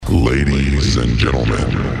Ladies and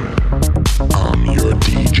gentlemen, I'm your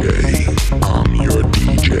DJ. I'm your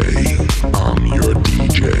DJ. I'm your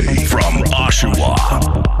DJ. From Oshawa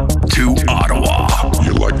to Ottawa.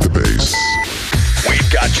 You like the bass?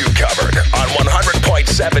 We've got you covered on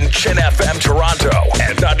 100.7 Chin FM Toronto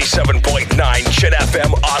and 97.9 Chin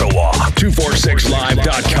FM Ottawa.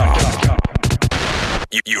 246live.com.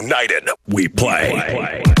 United, we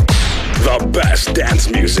play. The best dance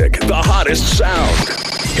music, the hottest sound.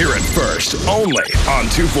 Hear it first, only on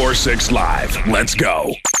 246 Live. Let's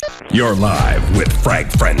go. You're live with Frank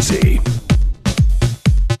Frenzy.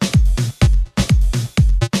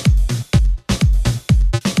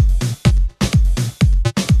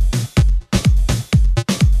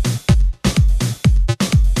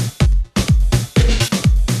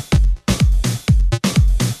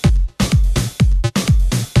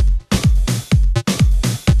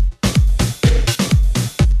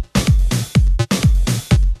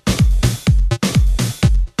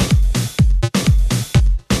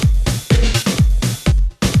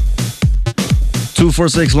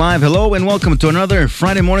 .246 Live. Hello and welcome to another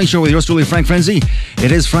Friday morning show with yours truly, Frank Frenzy.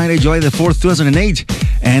 It is Friday, July the 4th, 2008,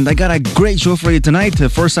 and I got a great show for you tonight. The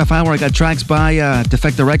first half hour, I got tracks by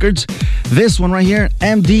Defector Records. This one right here,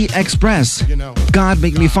 MD Express, God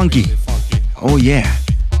Make Me Funky. Oh yeah.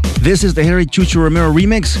 This is the Harry Chucho Romero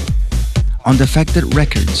remix on Defected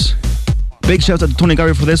Records. Big shout out to Tony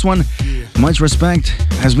Garvey for this one. Much respect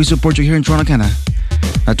as we support you here in Toronto, Canada.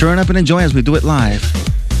 Now turn up and enjoy as we do it live.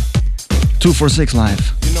 246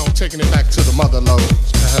 Live. You know, taking it back to the mother load,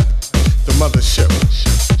 the mothership.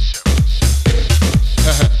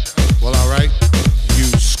 Well, all right, you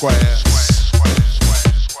squares.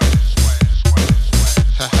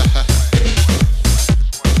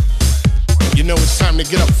 You know it's time to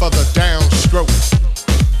get up for the downstroke.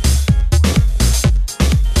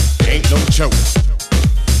 Ain't no joke.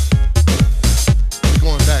 We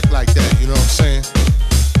going back like that, you know what I'm saying?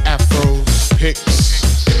 Afros, picks.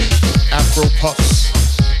 Afro puffs,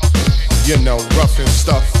 you know, rough and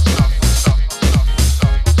stuff.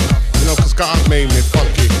 You know, cause God made me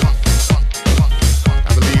funky.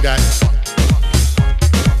 I believe that.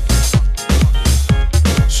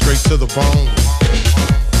 Straight to the bone.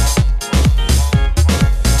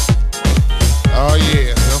 Oh yeah,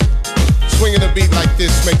 you know. Swinging a beat like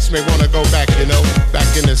this makes me wanna go back, you know,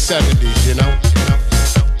 back in the 70s, you know.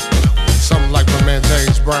 Something like my man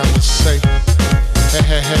James Brown would say. Hey,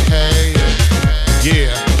 hey, hey, hey,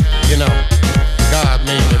 yeah, you know, God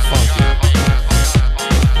made me funky,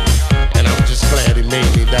 and I'm just glad He made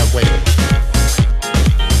me that way.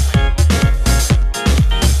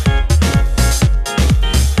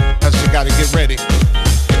 Cause you gotta get ready.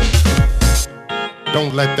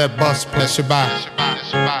 Don't let that bus pass you by.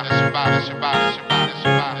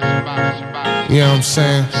 You know what I'm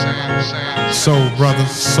saying? Soul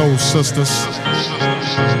brothers, soul sisters.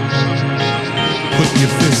 Put your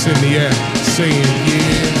fists in the air, saying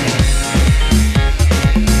yeah.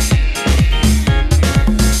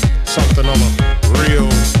 Something on a real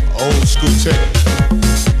old school tip.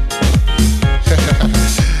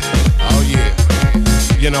 Oh yeah.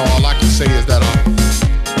 You know, all I can say is that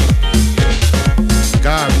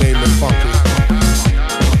God made me funky,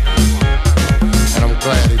 and I'm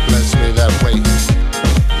glad He blessed me that way.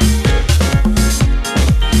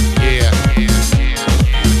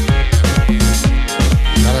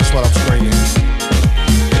 That's what I'm screaming.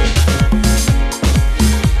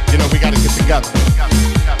 You know, we gotta get together,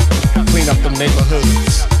 clean up them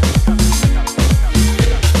neighborhoods,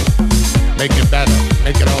 make it better,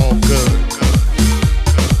 make it all good.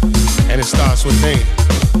 And it starts with me.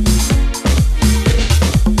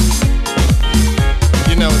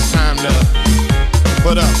 You know, it's time to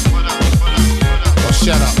put up or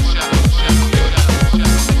shut up.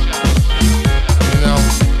 You know,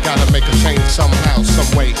 gotta make a change somehow, some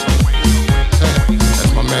way.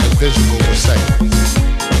 As my man Visual would say.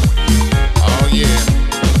 Oh yeah,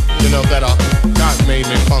 you know that God made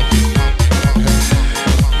me funky,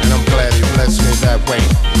 and I'm glad He blessed me that way.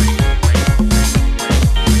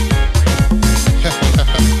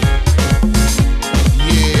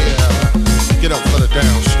 Yeah, get up for the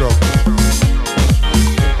downstroke.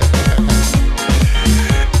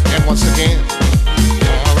 And once again,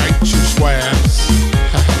 all right, you squares.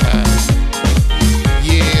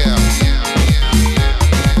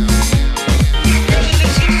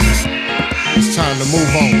 Time to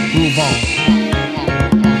move on, groove on,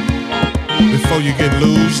 before you get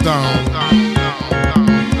loosed on.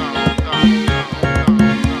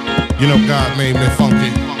 You know God made me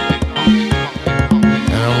funky,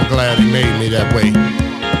 and I'm glad He made me that way.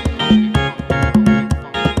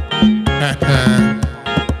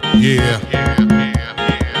 Yeah.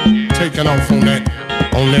 Taking off on that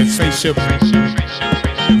spaceship.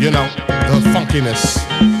 You know, the funkiness.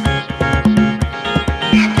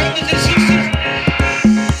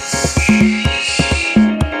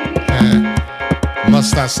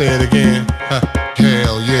 Must I say it again?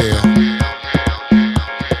 Hell yeah.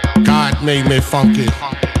 God made me funky,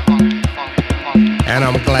 and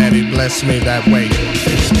I'm glad he blessed me that way.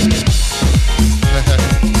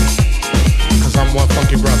 Cause I'm one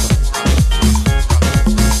funky brother.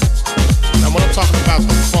 Now when I'm talking about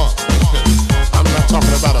the funk, I'm not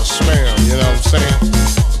talking about a spam, you know what I'm saying?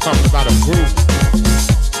 I'm talking about a groove.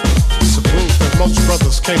 It's a groove that most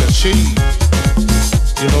brothers can't achieve.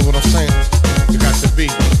 You know what I'm saying? You got to be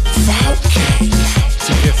funky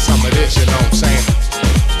to get some of this, you know what I'm saying?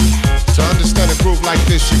 To understand a groove like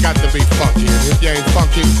this, you got to be funky. And if you ain't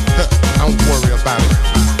funky, don't worry about it.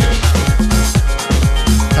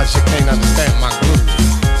 Cause you can't understand my groove.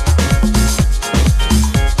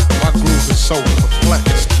 My groove is so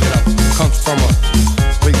complex, you know. Comes from a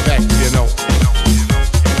way back, you know.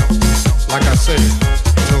 Like I said,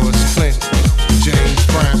 George Clinton, James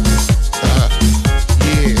Brown.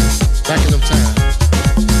 Yeah, back in them times.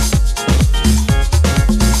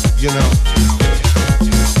 You know,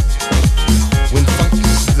 when funk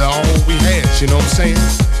is all we had, you know what I'm saying?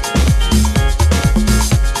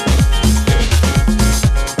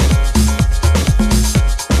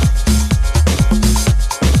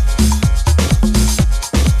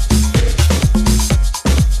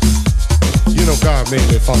 You know, God made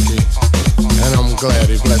me funky, and I'm glad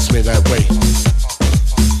he blessed me that way.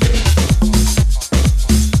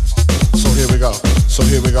 So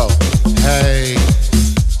here we go. Hey.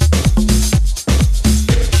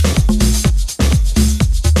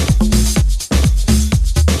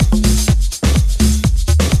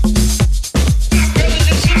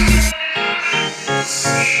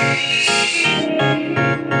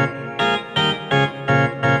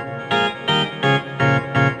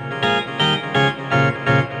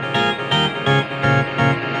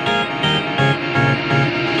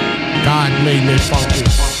 God made me funky.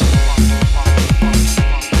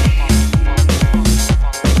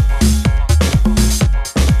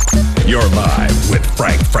 You're live with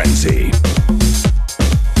Frank Frenzy.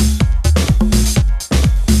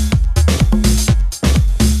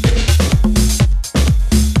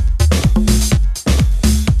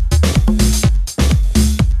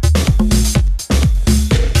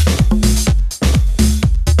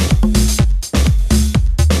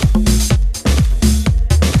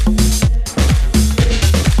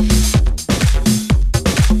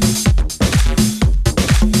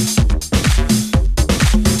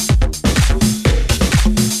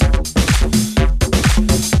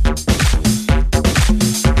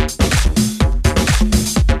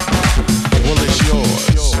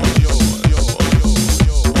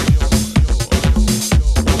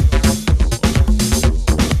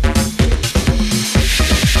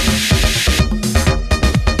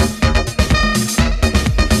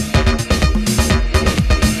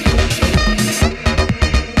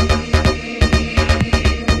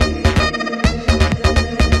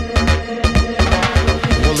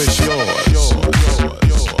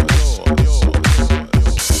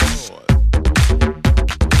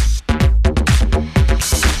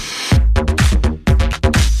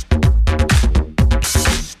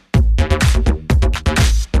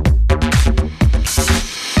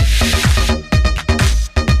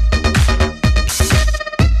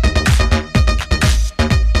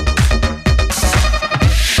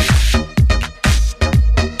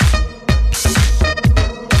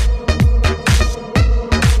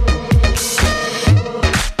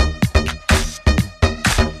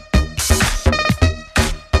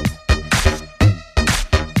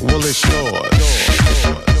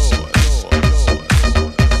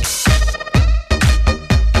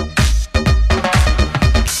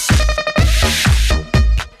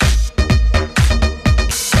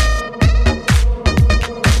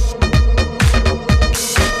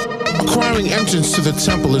 entrance to the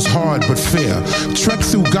temple is hard but fair. Trek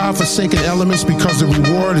through God-forsaken elements because the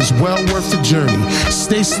reward is well worth the journey.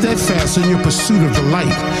 Stay steadfast in your pursuit of the light.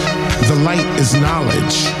 The light is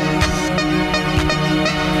knowledge.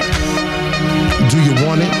 Do you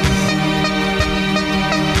want it?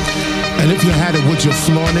 And if you had it, would you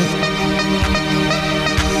flaunt it?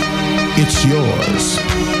 It's yours.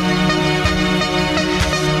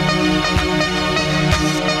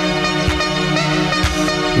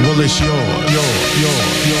 Well, it's yours.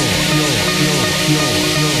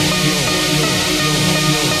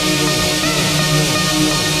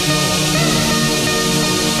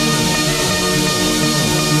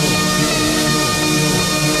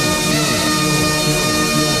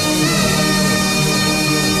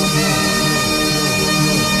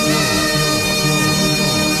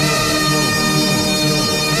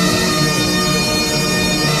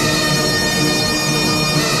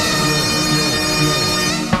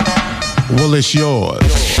 Well, it's yours.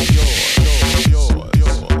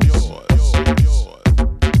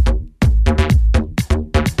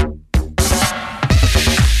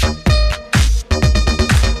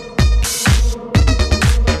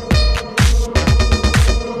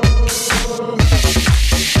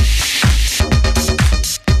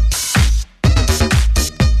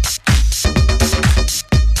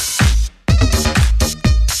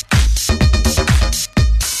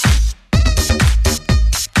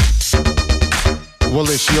 Well,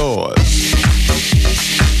 it's yours.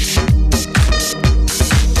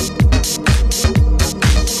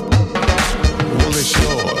 Well, it's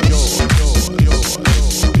yours.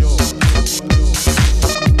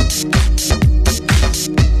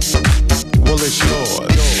 Well, it's yours.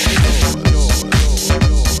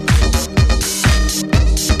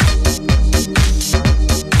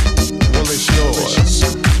 Well, it's yours.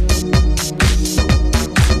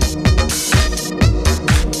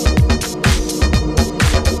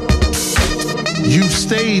 You've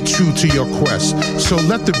stayed true to your quest, so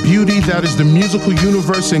let the beauty that is the musical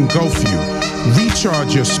universe engulf you.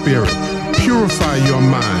 Recharge your spirit, purify your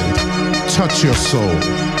mind, touch your soul,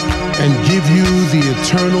 and give you the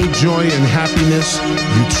eternal joy and happiness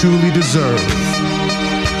you truly deserve.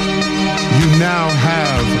 You now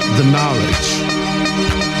have the knowledge.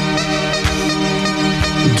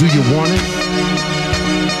 Do you want it?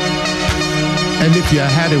 And if you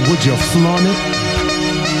had it, would you flaunt it?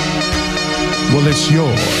 Well, it's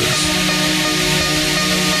yours.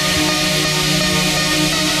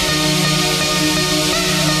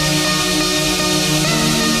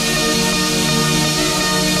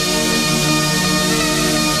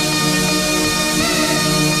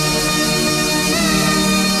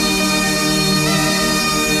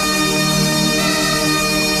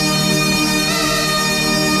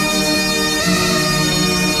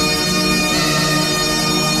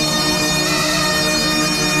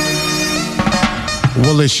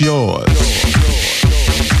 Well, it's yours.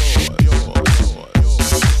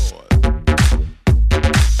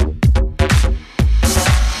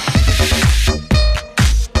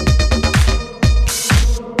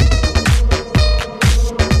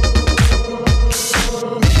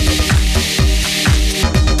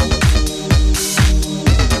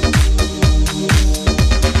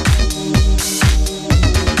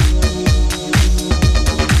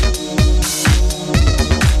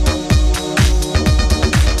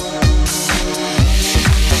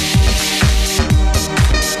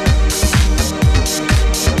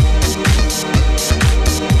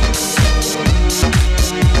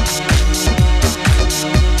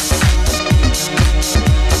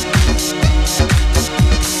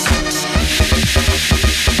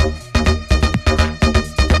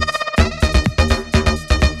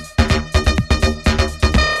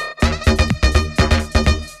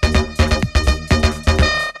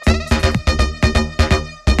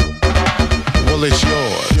 Well, it's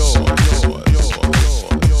yours.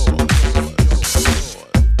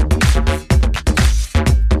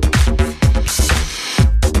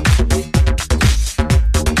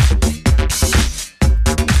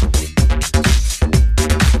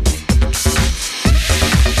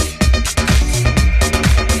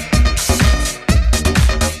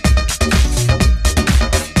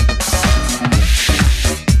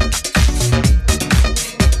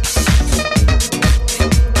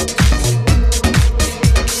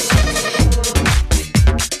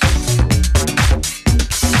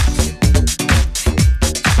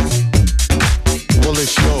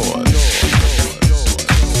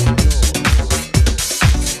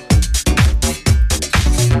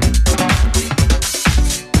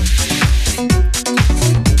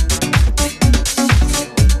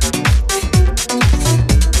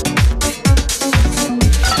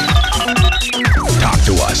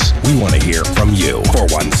 We want to hear from you.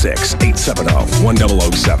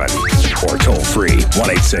 416-870-1007 or toll free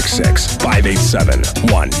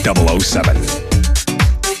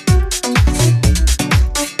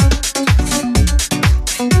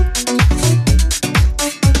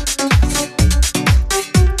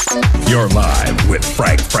You're live with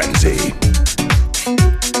Frank Frenzy.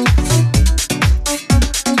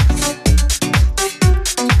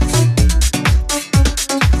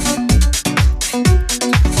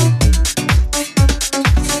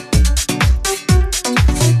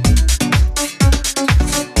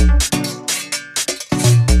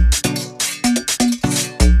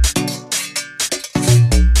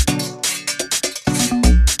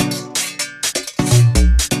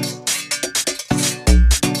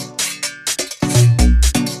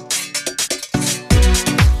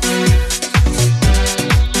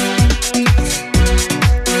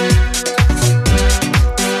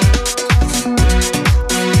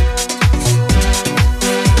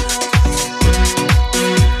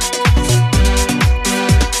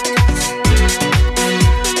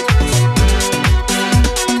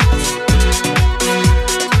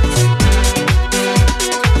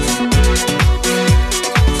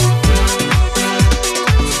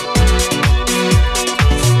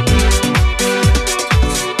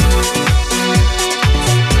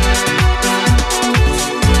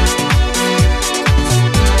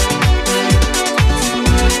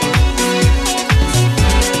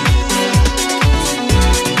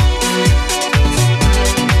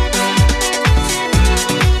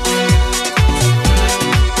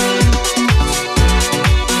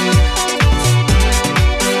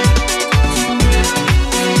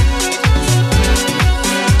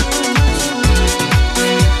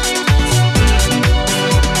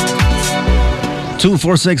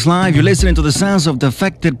 246 Live, you're listening to the sounds of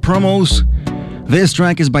Defected Promos. This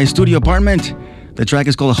track is by Studio Apartment. The track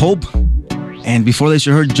is called Hope. And before this,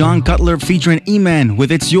 you heard John Cutler featuring E-Man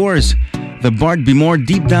with It's Yours, the Bart B. Moore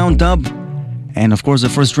Deep Down dub. And of course, the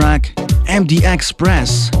first track, MD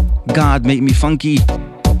Express, God Make Me Funky,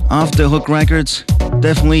 Off the Hook Records.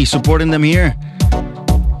 Definitely supporting them here.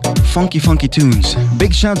 Funky, funky tunes.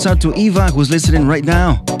 Big shouts out to Eva, who's listening right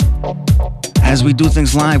now, as we do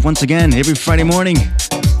things live once again every Friday morning.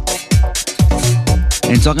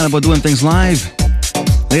 And talking about doing things live,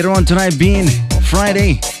 later on tonight being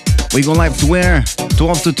Friday, we go live to where?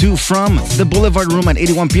 12 to 2 from the Boulevard Room at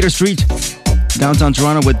 81 Peter Street, downtown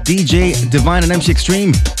Toronto, with DJ Divine and MC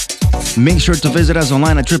Extreme. Make sure to visit us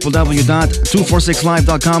online at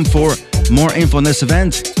www.246live.com for more info on this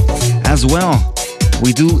event. As well,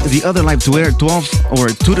 we do the other live to air 12 or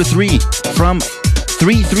 2 to 3 from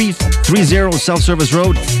 3330 Self-Service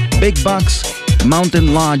Road, Big Box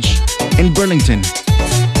Mountain Lodge in Burlington.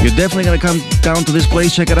 You're definitely going to come down to this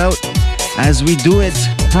place, check it out, as we do it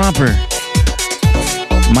proper.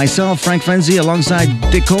 Myself, Frank Frenzy, alongside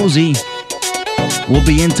Dick Cozy, will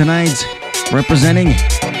be in tonight representing.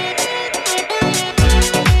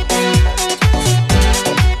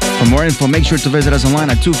 For more info, make sure to visit us online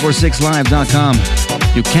at 246live.com.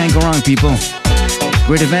 You can't go wrong, people.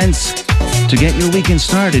 Great events to get your weekend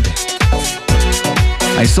started.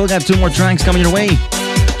 I still got 2 more tracks coming your way.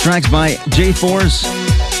 Tracks by J-Force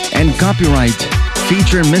and Copyright,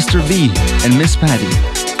 featuring Mr. V and Miss Patty.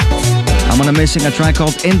 I'm gonna missing a track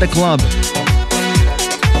called In the Club,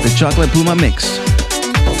 the Chocolate Puma Mix.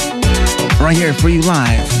 Right here for you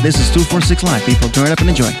live. This is 246 Live, people. Turn it up and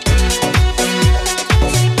enjoy.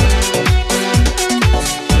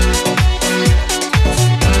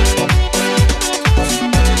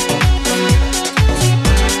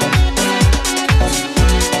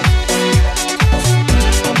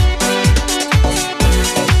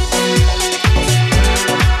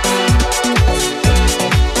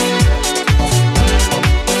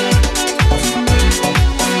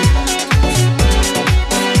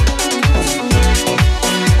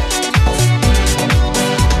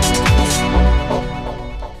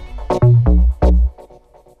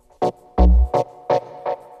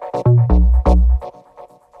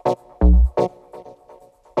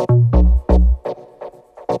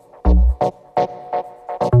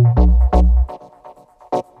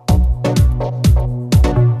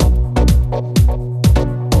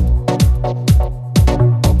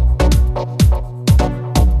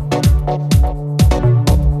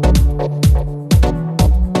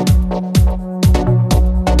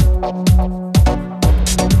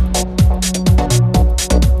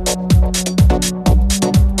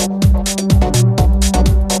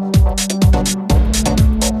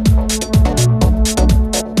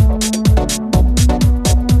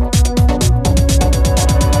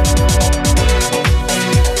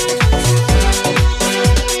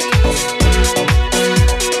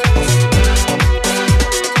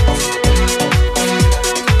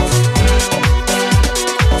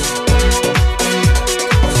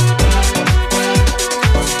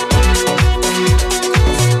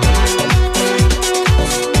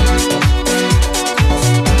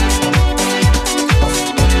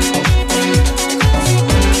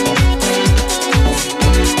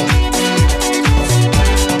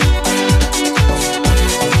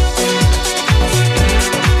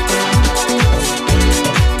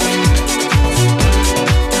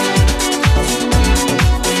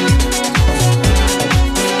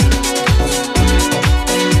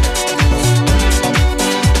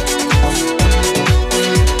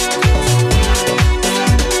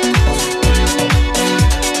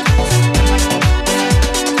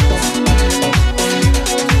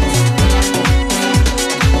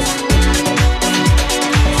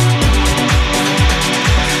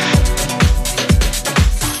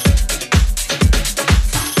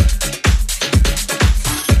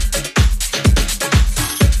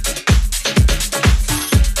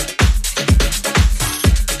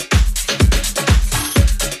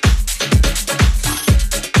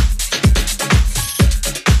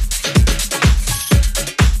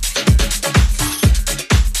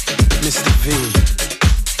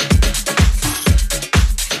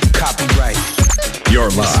 You're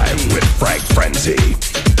live with Frank Frenzy.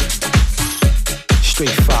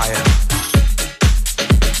 Straight fire.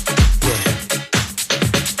 Yeah.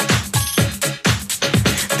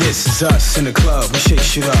 This is us in the club, we shake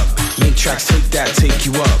shit up. Make tracks, take that, take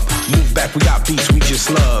you up. Move back, we got beats, we just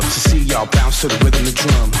love to see y'all bounce to the rhythm of the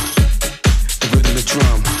drum. The rhythm of the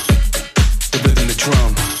drum. The rhythm of the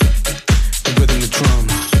drum. The rhythm of the drum.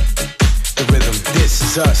 The rhythm. This is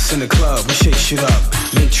is us in the club, we shake shit up.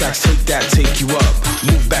 Make tracks, take that, take you up.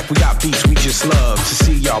 Move back, we got beats, we just love to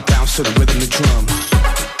see y'all bounce to the rhythm of the drum.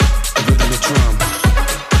 The rhythm of the drum.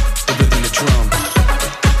 The rhythm of the drum.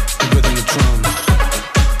 The rhythm of the drum.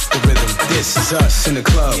 The rhythm. This is us in the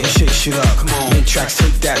club, we shake shit up. Come on. Make tracks,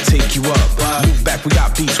 take that, take you up. Move back, we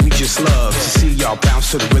got beats, we just love to see y'all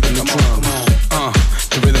bounce to the rhythm of the drum.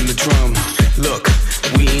 The rhythm of the drum. Look,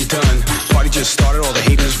 we ain't done. Party just started, all the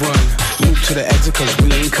haters run. Move to the exit cause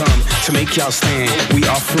we ain't come to make y'all stand. We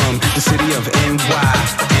are from the city of NY,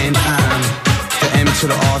 and I'm the M to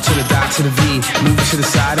the R to the dot to the V. Move to the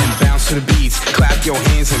side and bounce to the beats. Clap your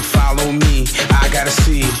hands and follow me. I gotta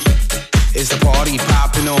see, is the party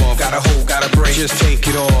popping off? Got a hole, got a break, just take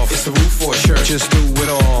it off. It's the roof for a shirt, just do it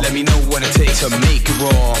all. Let me know what it takes to make it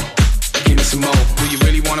raw. Give me some more. Do you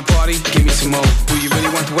really wanna party? Give me some more. Do you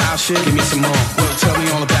really want the wild shit? Give me some more. Well, tell me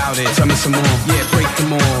all about it. Tell me some more. Yeah, break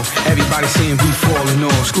them all. Everybody saying we falling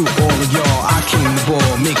off. Screw all of y'all. I came to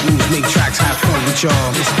ball. Make moves, make tracks, have fun with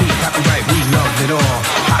y'all. This beat, copyright, we love it all.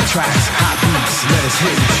 Hot tracks, hot beats. Let us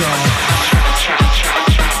hit it, y'all.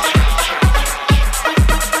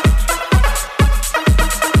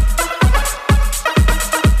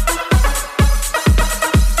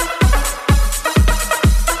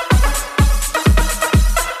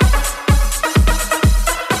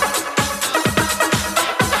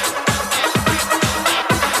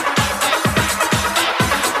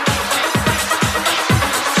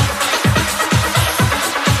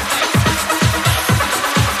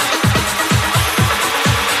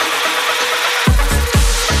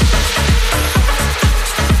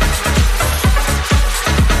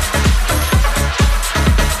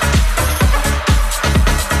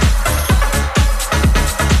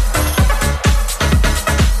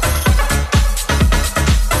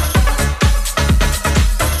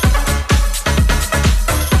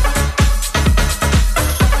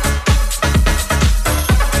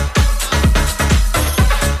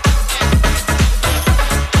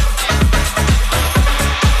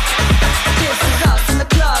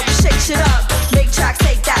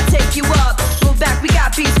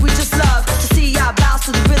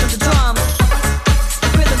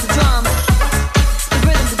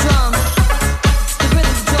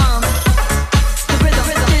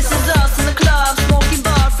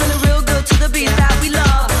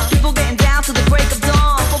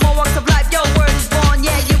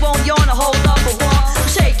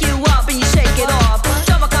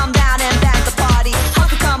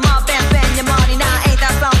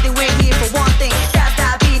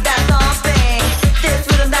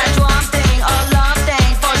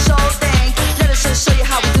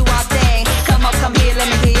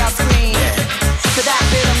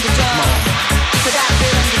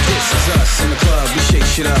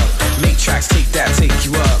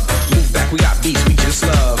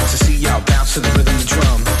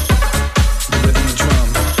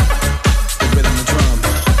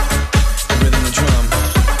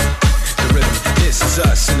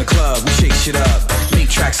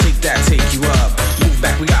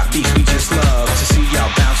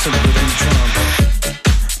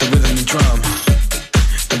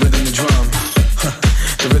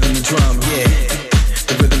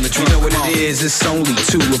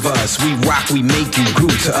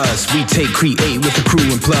 Create with the crew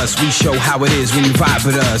and plus we show how it is when you vibe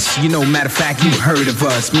with us. You know, matter of fact, you've heard of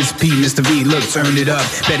us. Miss P, Mr. V, look, turn it up.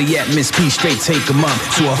 Better yet, Miss P, straight take them up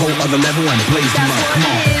to a whole other level and blaze them up. Come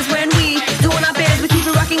on. That's what it is when we doing our biz. We keep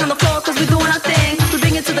it rocking on the floor cause we doing our thing. We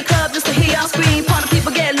bring it to the club just to hear our scream. Party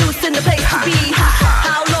people get loose in the place to be.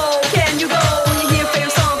 How low can you go when you hear a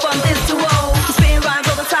favorite song from this to woe? We spin rhymes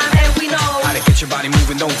all the time and we know how to get your body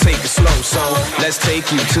moving, don't take it slow. So let's take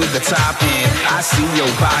you to the top end. I see your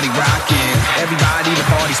body rocking. Everybody, the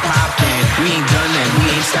party's popping. We ain't done and we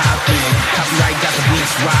ain't stopping. Copyright got the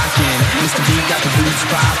beats rocking. Mr. B got the boots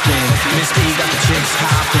popping. Miss P got the chicks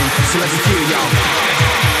hopping. So let me hear y'all.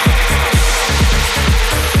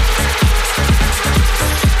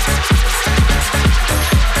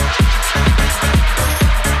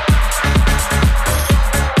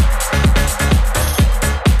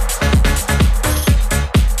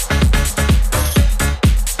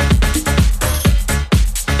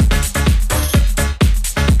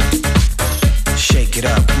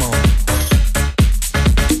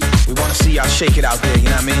 Shake it out there, you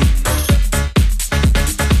know what I mean?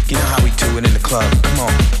 You know how we do it in the club. Come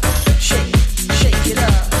on. Shake, shake it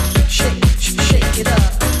up. Shake, shake it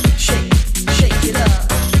up. Shake, shake it up.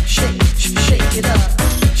 Shake, shake it up.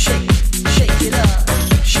 Shake, shake it up.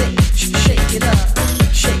 Shake, shake it up.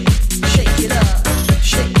 Shake, shake it up.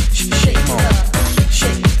 Shake, shake it up.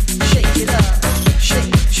 Shake, shake it up.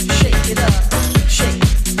 Shake, shake it up. Shake.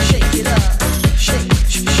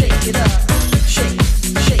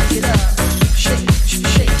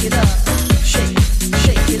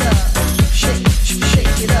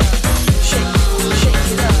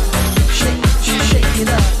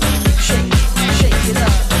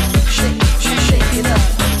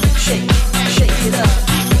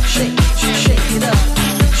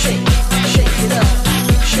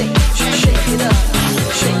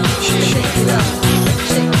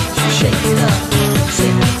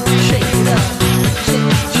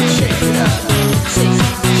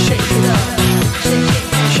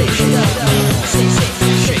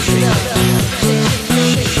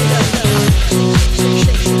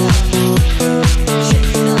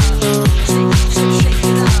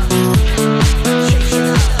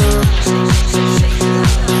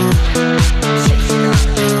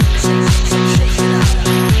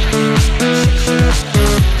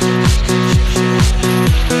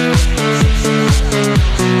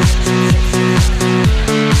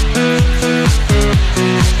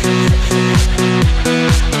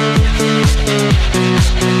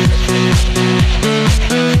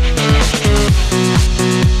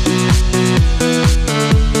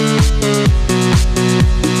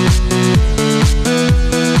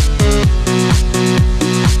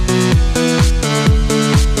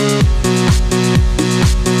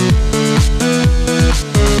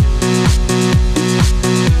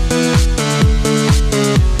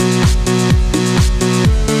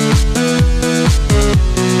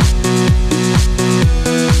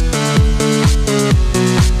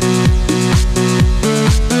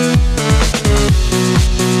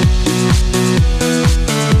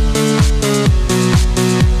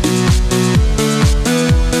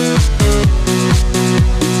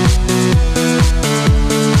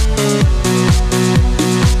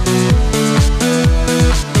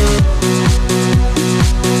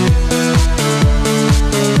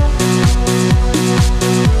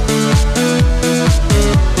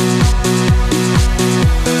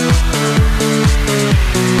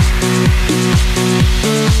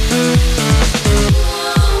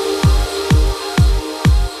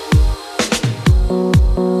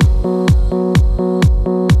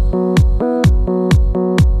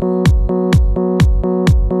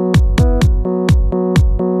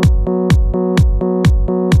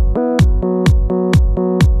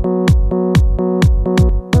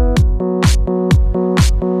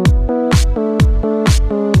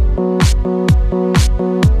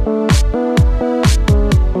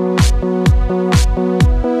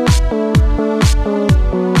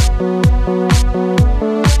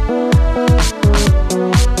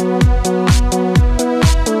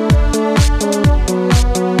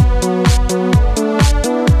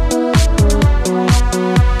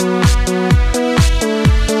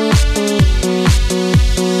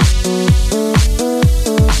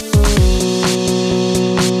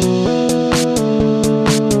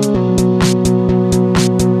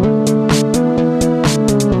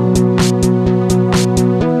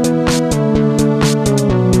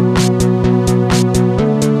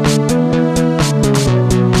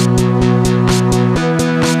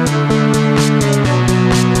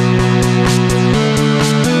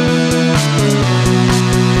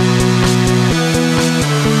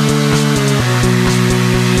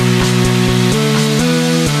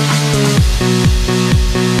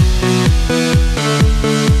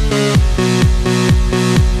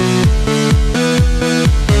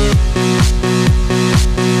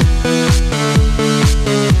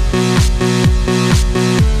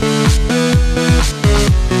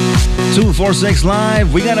 246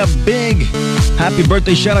 Live. We got a big happy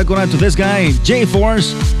birthday shout out going out to this guy, J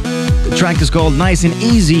Force. The track is called Nice and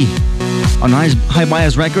Easy on High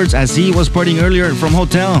Bias Records, as he was partying earlier from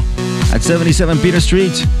Hotel at 77 Peter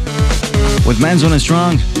Street with Manzone and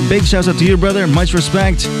Strong. Big shouts out to you, brother. Much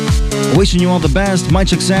respect. Wishing you all the best. Much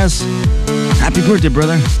success. Happy birthday,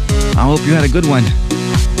 brother. I hope you had a good one.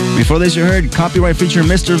 Before this, you heard copyright feature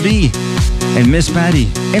Mr. V and Miss Patty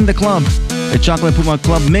in the club. The Chocolate Puma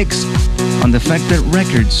Club mix on Defected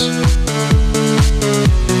Records.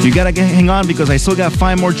 You gotta hang on because I still got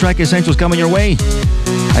 5 more track essentials coming your way.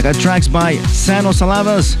 I got tracks by Sano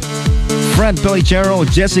Salavas, Fred Pellichero,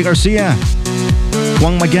 Jesse Garcia,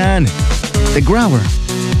 Juan Magan, The Grower.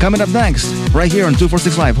 Coming up next, right here on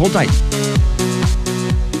 246 Live. Hold tight.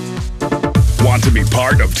 Want to be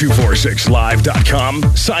part of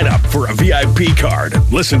 246live.com? Sign up for a VIP card.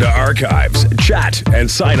 Listen to archives, chat, and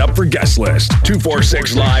sign up for guest list.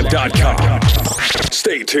 246live.com.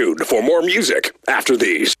 Stay tuned for more music after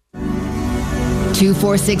these.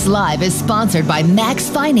 246 Live is sponsored by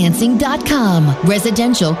MaxFinancing.com.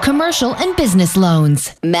 Residential, commercial, and business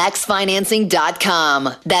loans. MaxFinancing.com.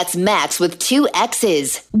 That's Max with 2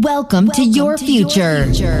 X's. Welcome to your future.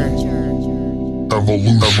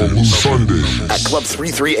 Evolution Sunday at Club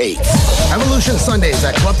 338. Evolution Sundays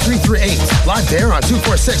at Club 338. Live there on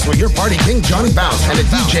 246 with your party king Johnny Bounce and a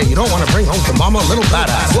DJ you don't want to bring home to mama, Little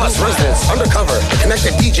Badass. Plus residents, undercover, the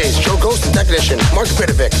connected DJs, Joe Ghost and Technician, Mark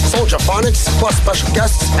Vidovic, Soldier Phonics, plus special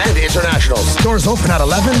guests and internationals. Doors open at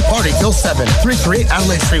 11, party till 7. 338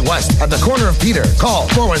 Adelaide Street West at the corner of Peter.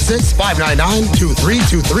 Call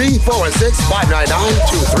 416-599-2323,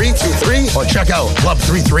 416-599-2323, or check out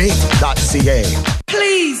club338.ca.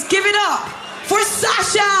 Please give it up for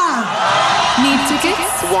Sasha! Need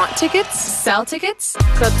tickets? Want tickets? Sell tickets?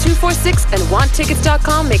 Club 246 and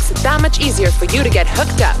WantTickets.com makes it that much easier for you to get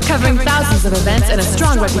hooked up. Covering thousands of events and a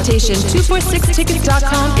strong reputation,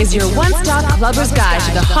 246tickets.com is your one-stop clubber's guide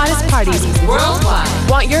to the hottest parties worldwide.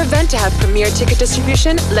 Want your event to have premier ticket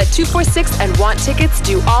distribution? Let 246 and Want Tickets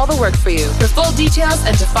do all the work for you. For full details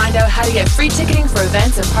and to find out how to get free ticketing for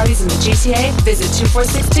events and parties in the GTA, visit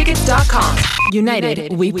 246tickets.com.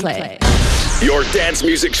 United, we play. Your dance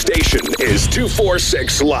music station is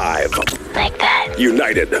 246 Live. Like that.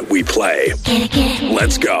 United, we play. Get it, get it.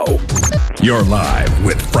 Let's go. You're live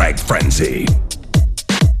with Frank Frenzy.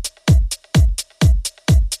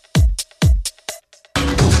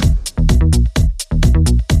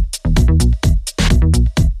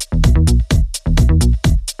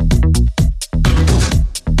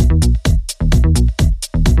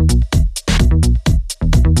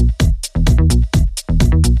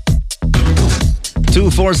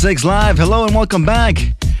 .246 Live. Hello and welcome back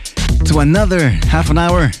to another half an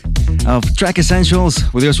hour of Track Essentials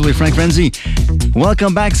with yours truly, Frank Frenzy.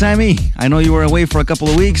 Welcome back, Sammy. I know you were away for a couple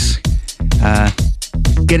of weeks,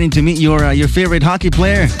 getting to meet your favorite hockey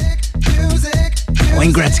player,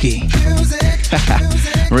 Wayne Gretzky.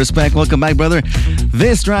 Respect. Welcome back, brother.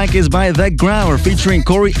 This track is by The Grower featuring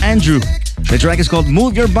Corey Andrew. The track is called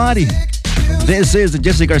Move Your Body. This is the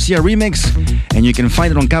Jesse Garcia remix, and you can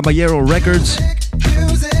find it on Caballero Records.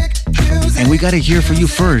 And we got it here for you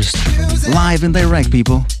first, live and direct,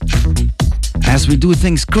 people. As we do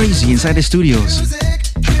things crazy inside the studios.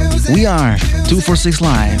 We are 246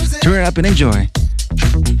 Live. Turn it up and enjoy.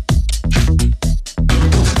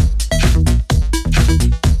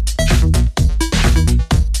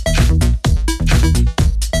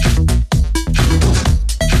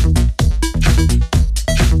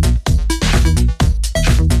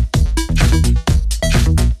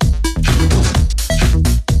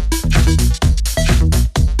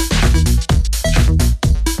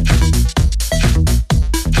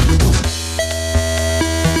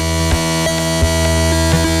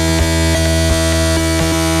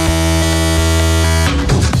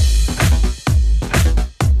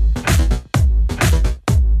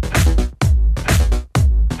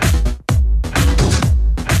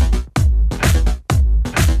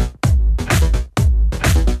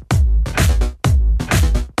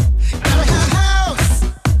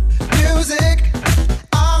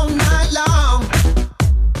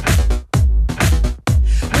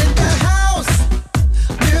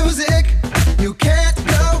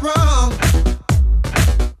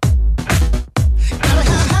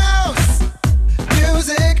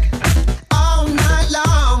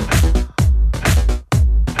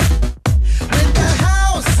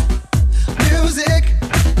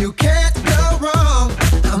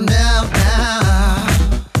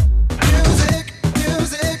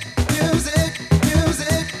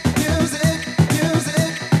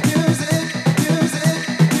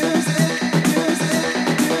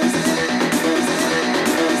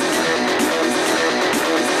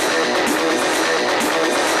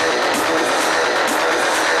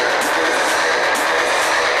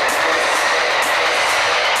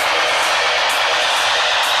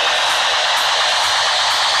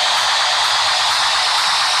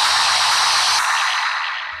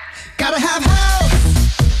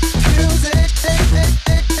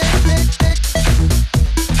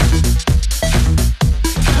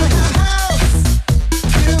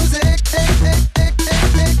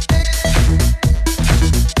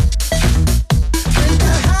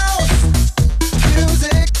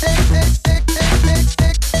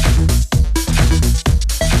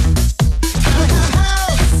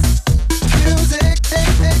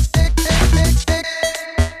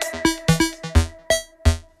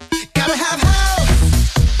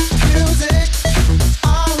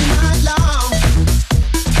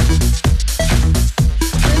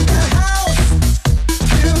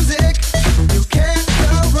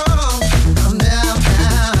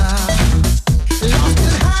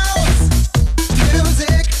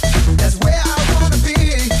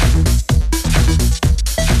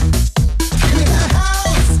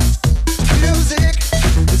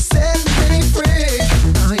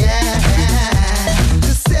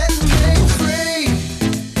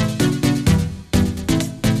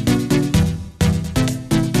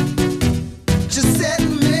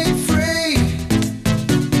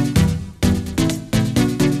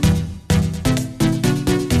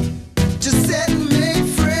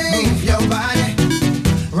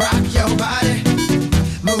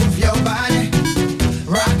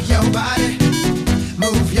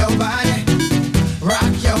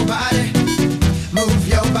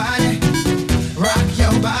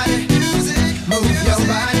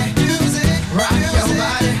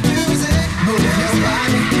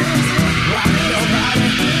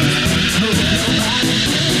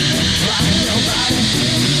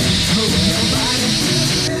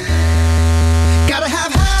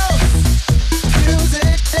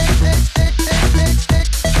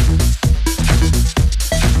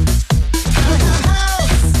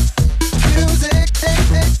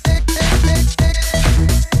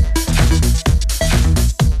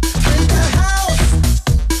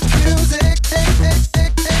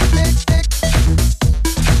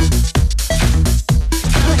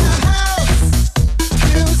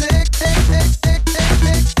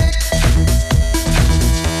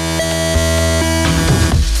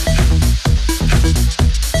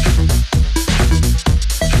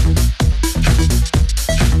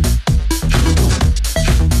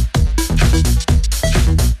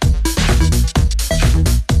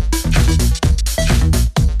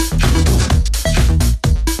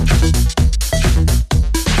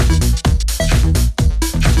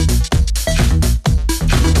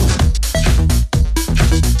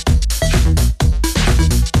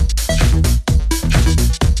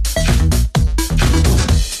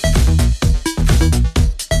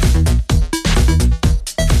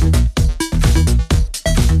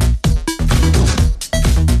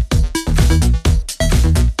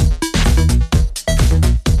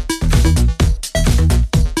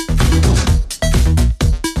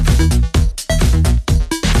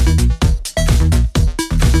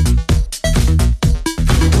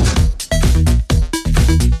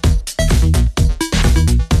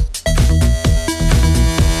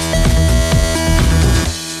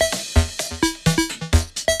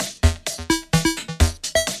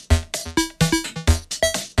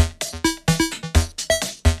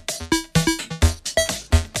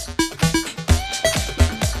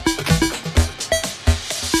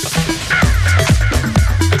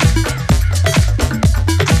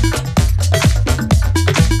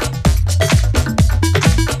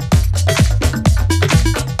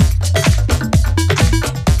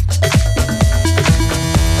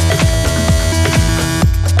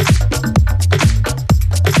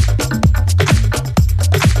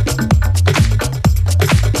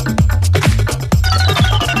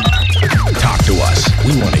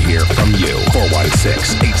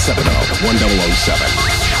 888-587-1007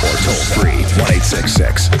 or toll free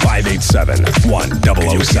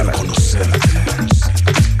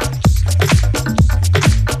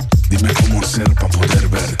 1-866-587-1007. Dime cómo hacer para poder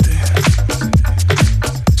verte.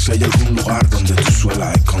 Si hay algún lugar donde tú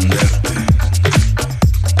suelas esconderte.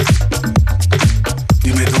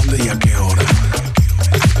 Dime dónde y a qué hora.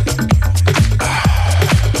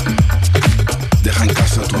 Deja en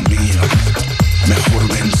casa a tu amiga. Mejor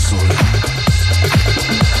ven sola.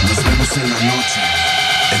 Nos vemos en la noche.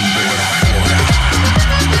 En Bora Bora.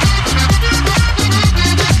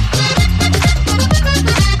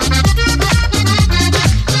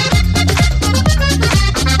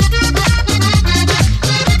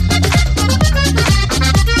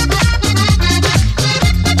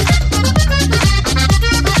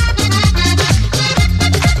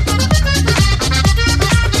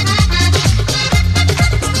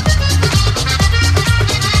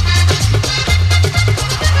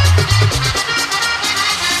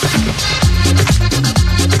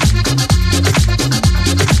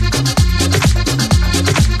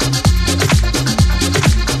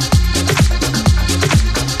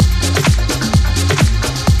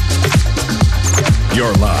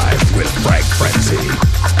 You're live with Frank Frenzy.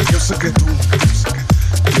 Yo sé que tú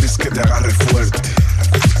quieres que te agarre fuerte,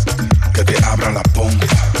 que te abra la pompa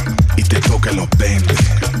y te toque los 20.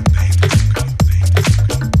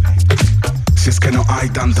 Si es que no hay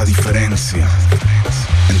tanta diferencia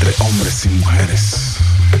entre hombres y mujeres,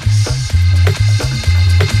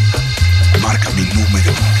 marca mi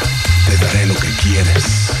número, te daré lo que quieres.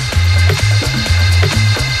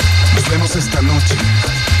 Nos vemos esta noche.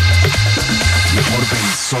 Mejor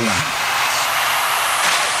ven sola.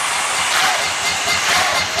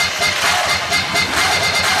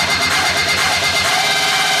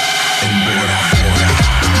 En Bora Bora.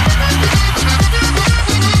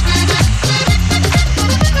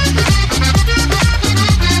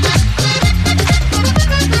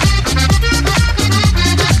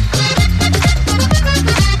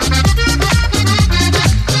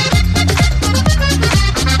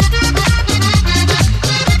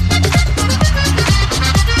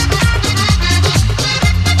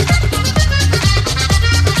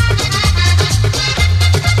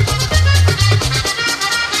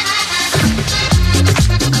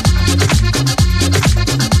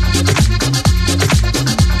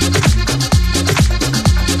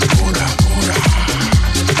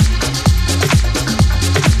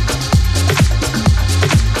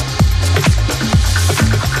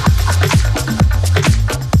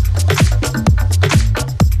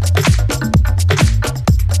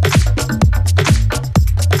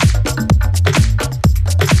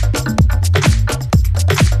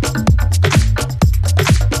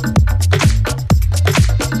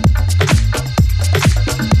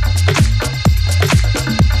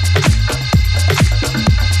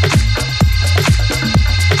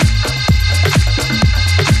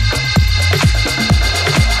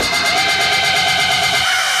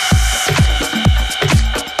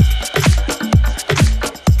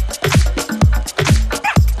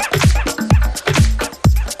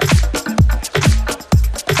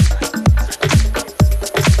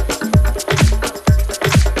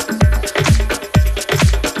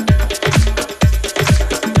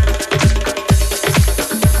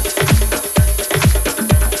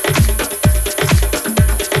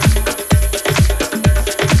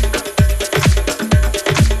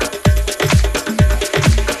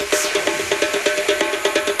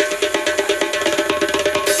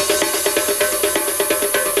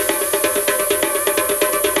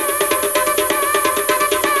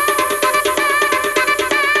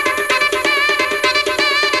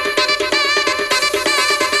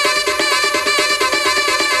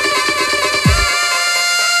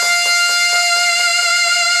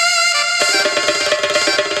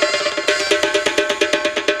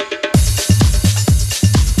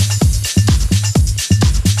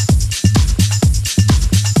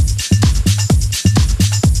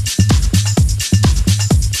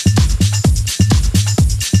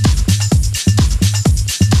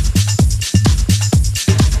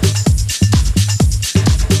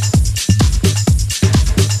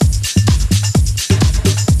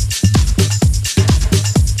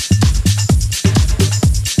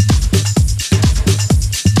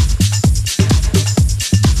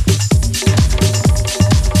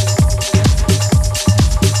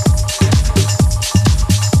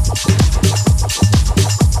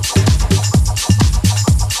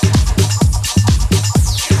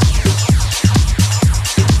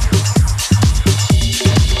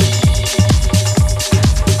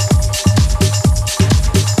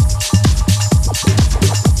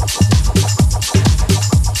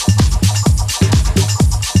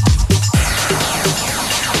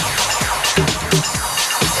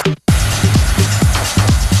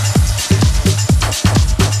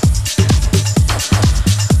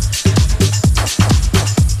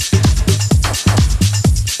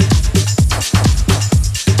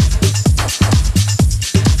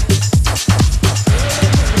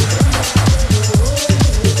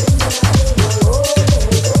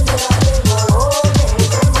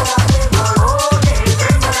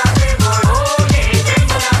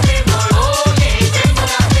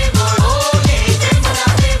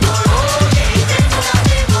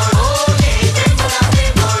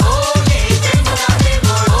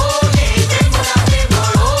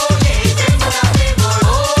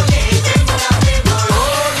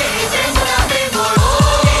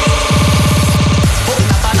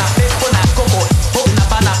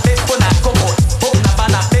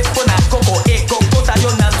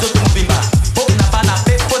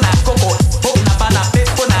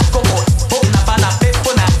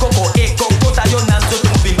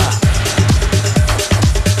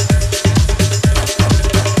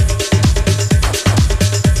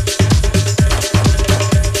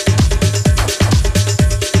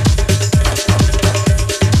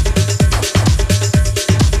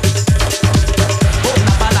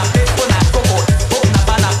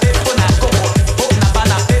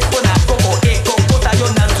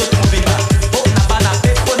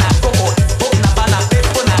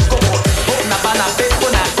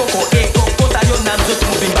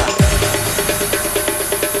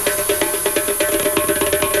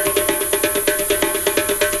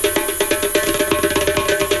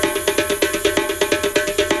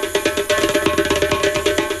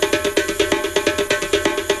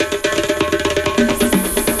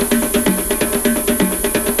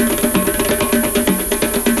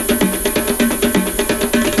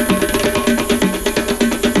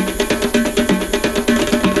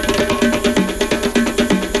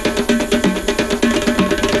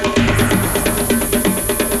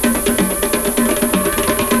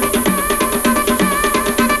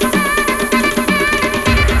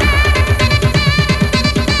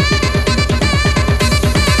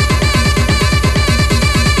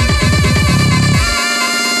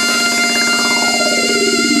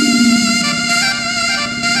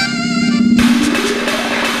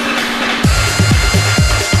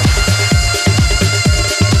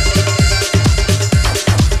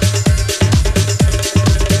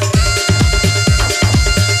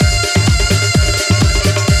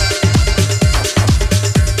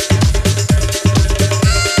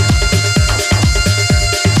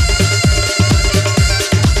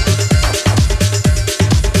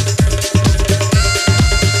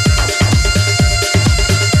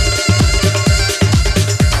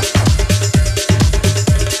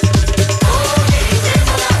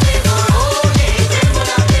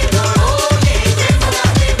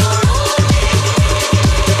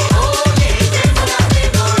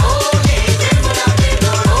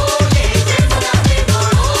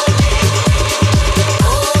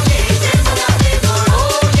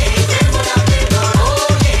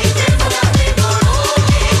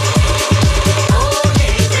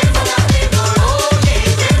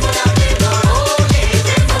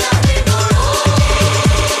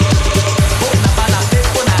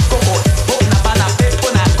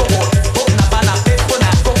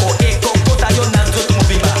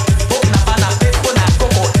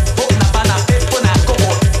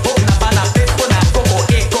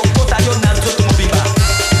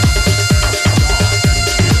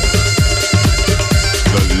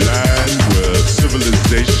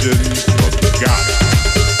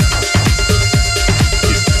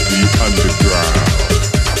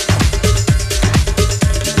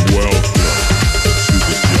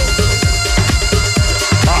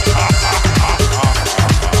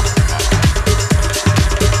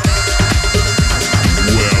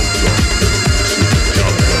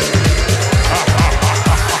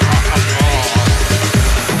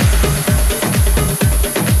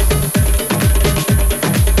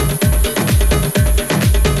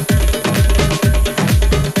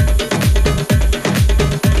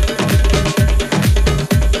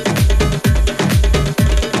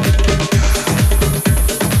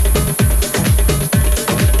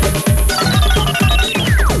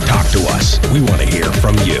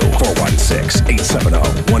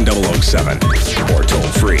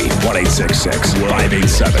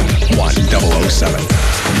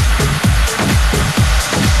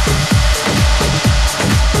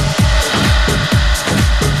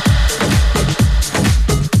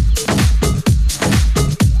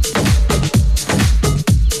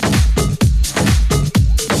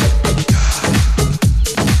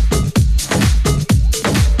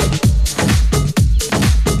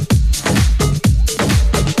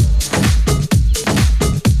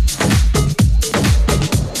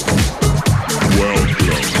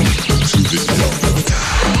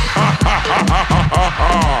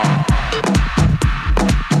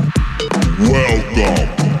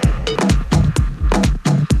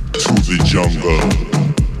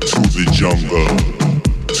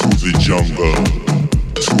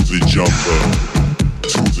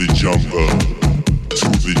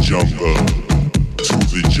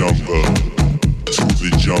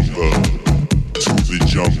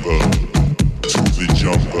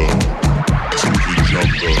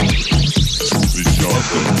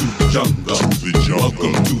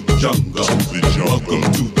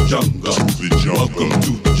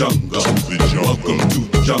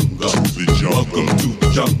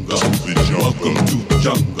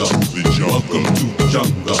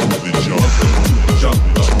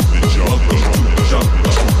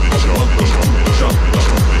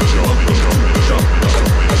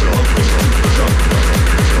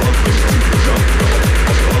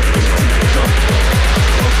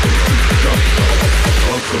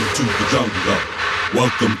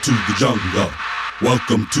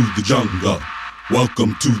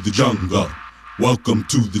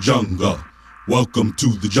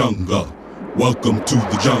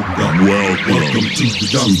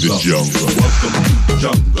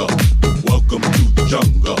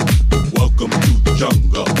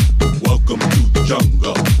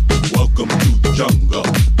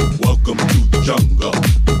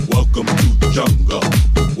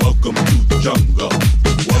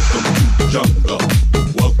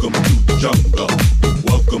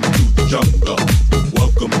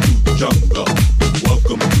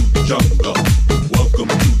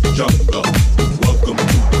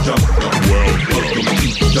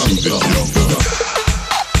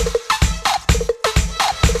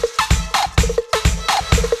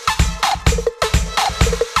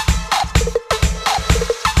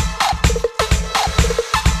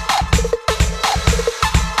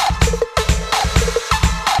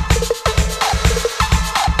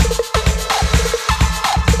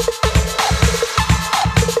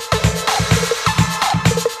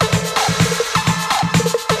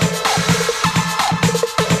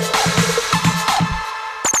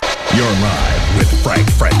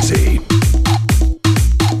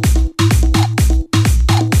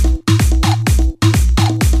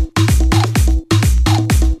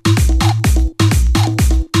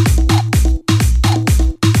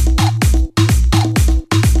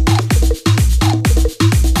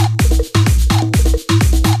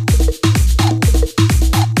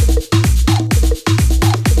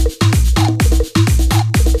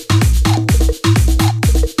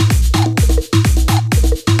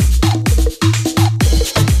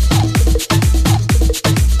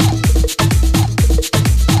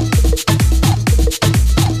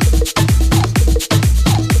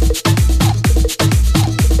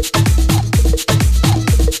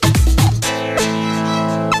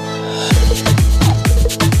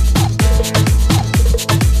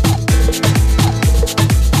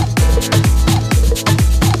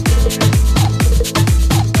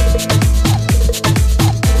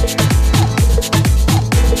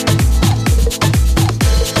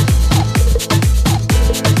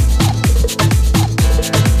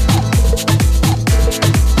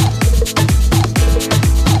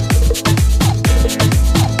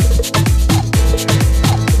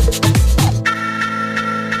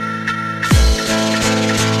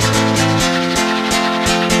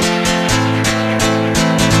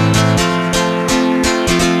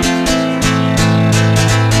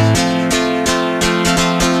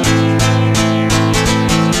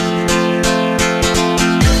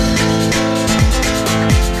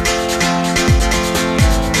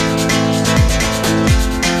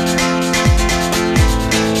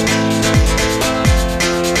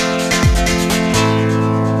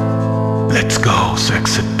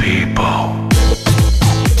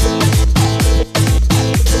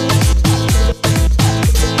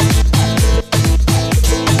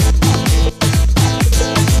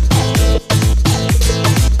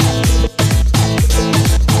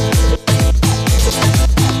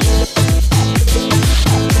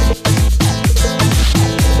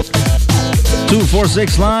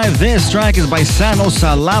 246 Live. This track is by Sano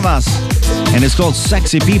Salavas and it's called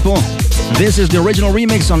Sexy People. This is the original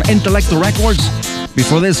remix on Intellecto Records.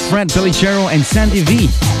 Before this, Fred Pellicero and Sandy V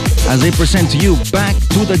as they present to you Back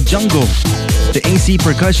to the Jungle, the AC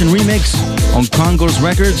Percussion remix on Congos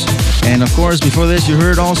Records. And of course, before this, you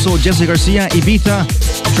heard also Jesse Garcia, Ibiza,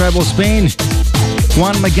 Tribal Spain,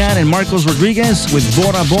 Juan Magan and Marcos Rodriguez with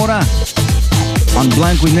Bora Bora on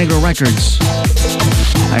Blanco y Negro Records.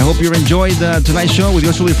 I hope you enjoyed tonight's show with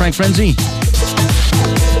yours truly, Frank Frenzy.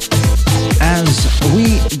 As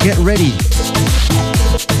we get ready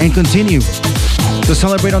and continue to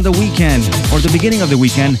celebrate on the weekend, or the beginning of the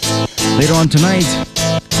weekend, later on tonight,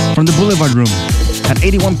 from the Boulevard Room at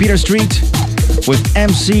 81 Peter Street with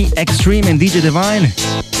MC Extreme and DJ Divine.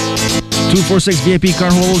 246 VIP car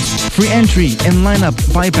holds, free entry and lineup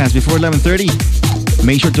bypass before 11:30.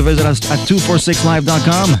 Make sure to visit us at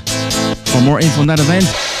 246live.com for more info on that event.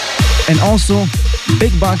 And also,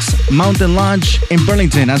 Big Box Mountain Lodge in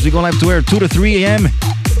Burlington as we go live to air 2 to 3 a.m.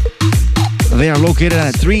 They are located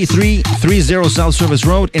at 3330 South Service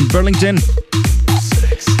Road in Burlington.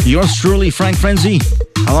 Yours truly, Frank Frenzy,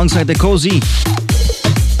 alongside the Cozy.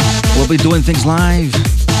 We'll be doing things live.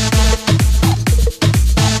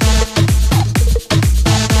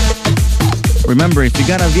 Remember, if you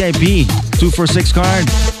got a VIP 246 card,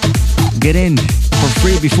 get in for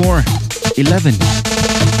free before 11.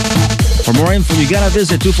 For more info, you gotta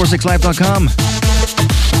visit 246live.com.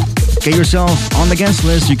 Get yourself on the guest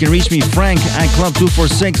list. You can reach me, Frank, at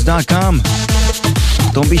club246.com.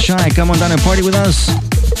 Don't be shy. Come on down and party with us,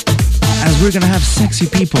 as we're gonna have sexy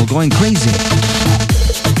people going crazy.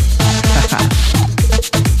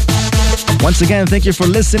 Once again, thank you for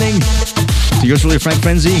listening to yours truly, Frank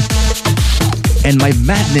Frenzy, and my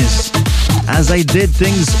madness as I did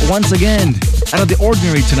things once again out of the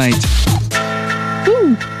ordinary tonight.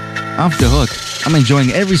 Woo! Off the hook. I'm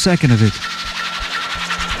enjoying every second of it.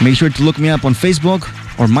 Make sure to look me up on Facebook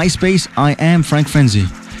or MySpace. I am Frank Frenzy.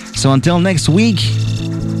 So until next week,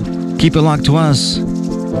 keep it locked to us.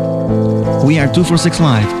 We are 246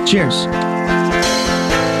 Live. Cheers.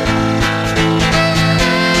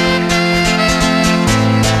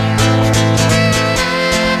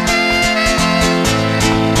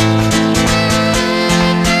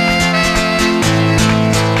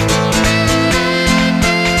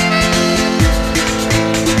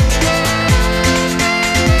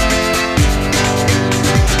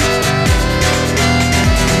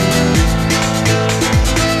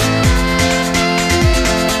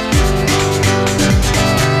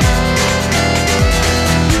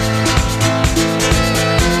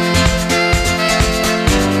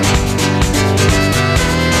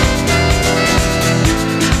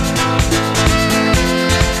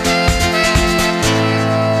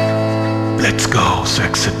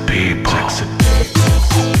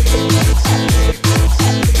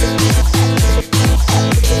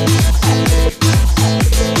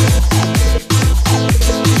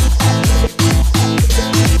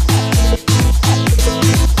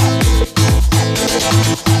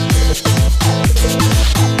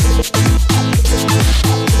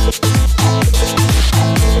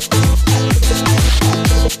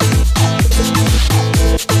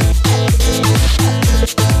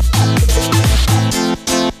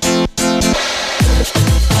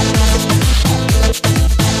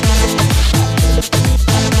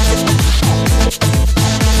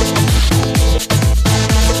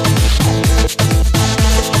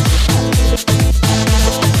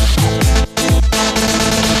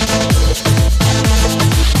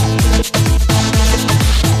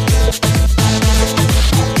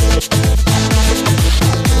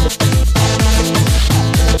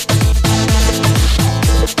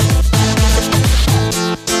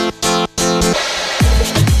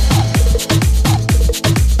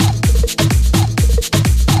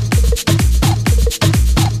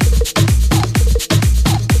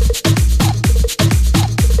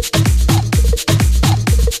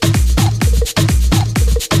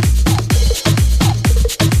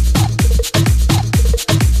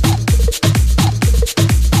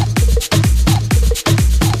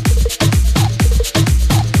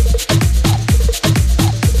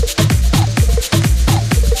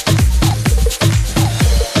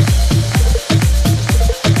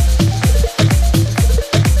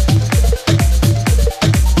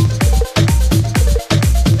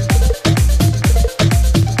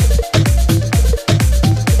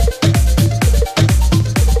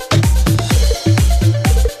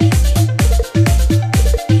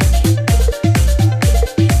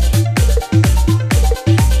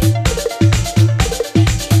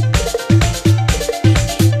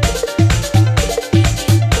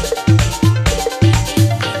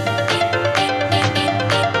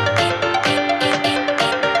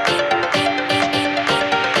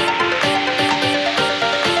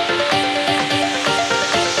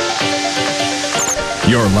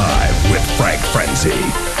 You're live with Frank Frenzy.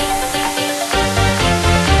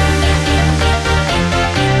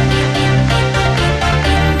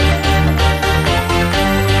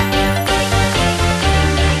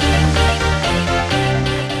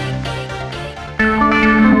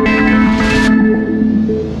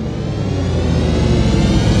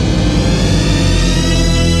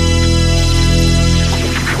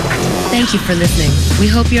 Thank you for listening. We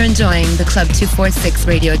hope you're enjoying the Club 246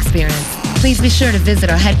 radio experience. Please be sure to visit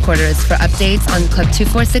our headquarters for updates on Club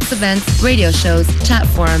 246 events, radio shows, chat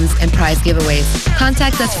forums, and prize giveaways.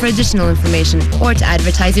 Contact us for additional information or to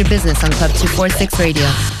advertise your business on Club 246 Radio.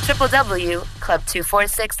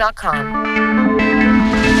 www.club246.com.